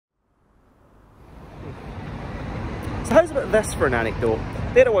So how's about this for an anecdote?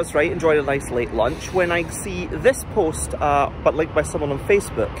 There I was, right, enjoying a nice late lunch when I see this post, but linked by someone on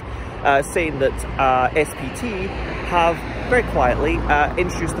Facebook, saying that SPT have very quietly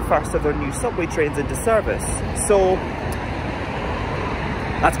introduced the first of their new subway trains into service. So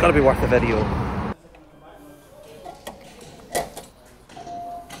that's got to be worth a video.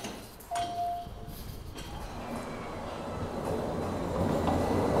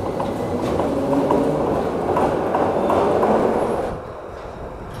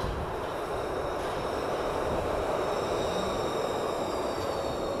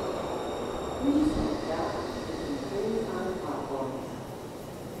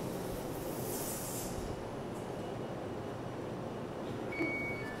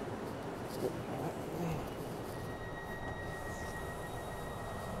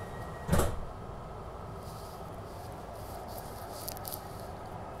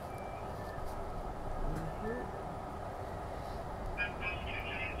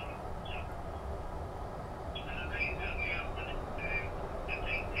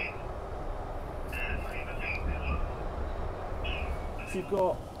 So you've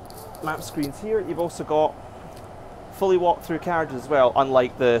got map screens here, you've also got fully walk-through carriages as well,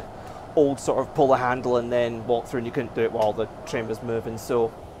 unlike the old sort of pull the handle and then walk through, and you couldn't do it while the train was moving.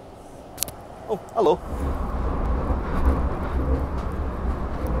 So, oh, hello.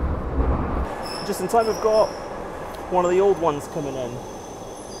 Just in time we've got one of the old ones coming in.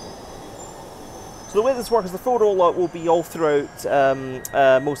 So the way this works is the full rollout will be all throughout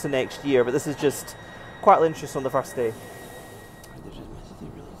most of next year, but this is just quietly introduced on the first day.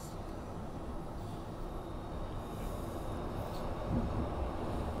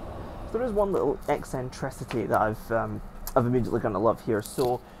 There is one little eccentricity that I've immediately going to love here.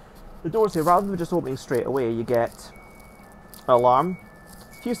 So the doors here, rather than just opening straight away, you get an alarm,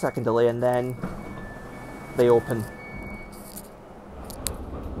 a few second delay, and then they open.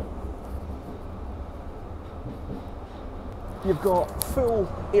 You've got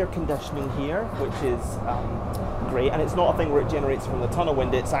full air conditioning here, which is great, and it's not a thing where it generates from the tunnel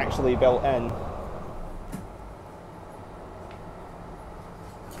window, it's actually built in.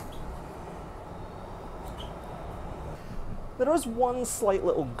 There is one slight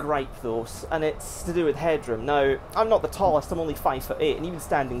little gripe though, and it's to do with headroom. Now, I'm not the tallest, I'm only 5'8", and even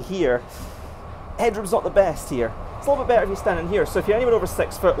standing here, headroom's not the best here. It's a little bit better if you're standing here, so if you're anyone over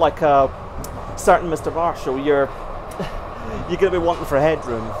 6 foot like a certain Mr. Marshall, you're going to be wanting for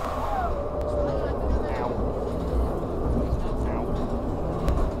headroom.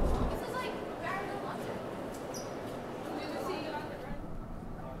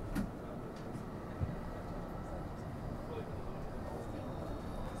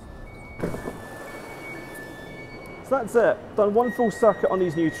 So that's it, done one full circuit on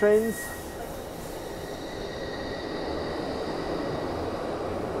these new trains.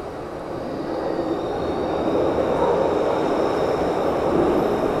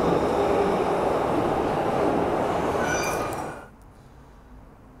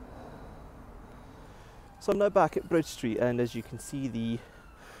 So I'm now back at Bridge Street, and as you can see, the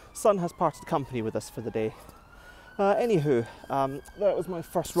sun has parted company with us for the day. Anywho, that was my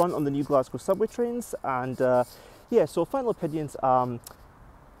first run on the new Glasgow Subway trains, and yeah, so final opinions. I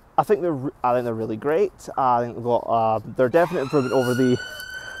think they're really great. I think they're definite improvement over the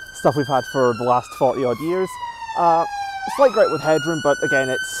stuff we've had for the last 40 odd years. Slight gripe with headroom, but again,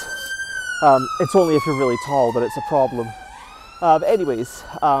 it's only if you're really tall that it's a problem. But anyways,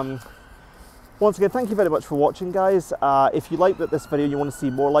 once again, thank you very much for watching, guys. If you liked this video and you want to see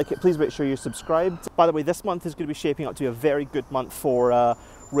more like it, please make sure you're subscribed. By the way, this month is going to be shaping up to be a very good month for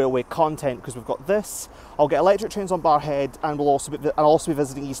railway content, because we've got this. I'll get electric trains on Barrhead, and I'll also be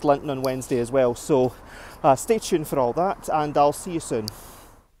visiting East Linton on Wednesday as well. So stay tuned for all that, and I'll see you soon.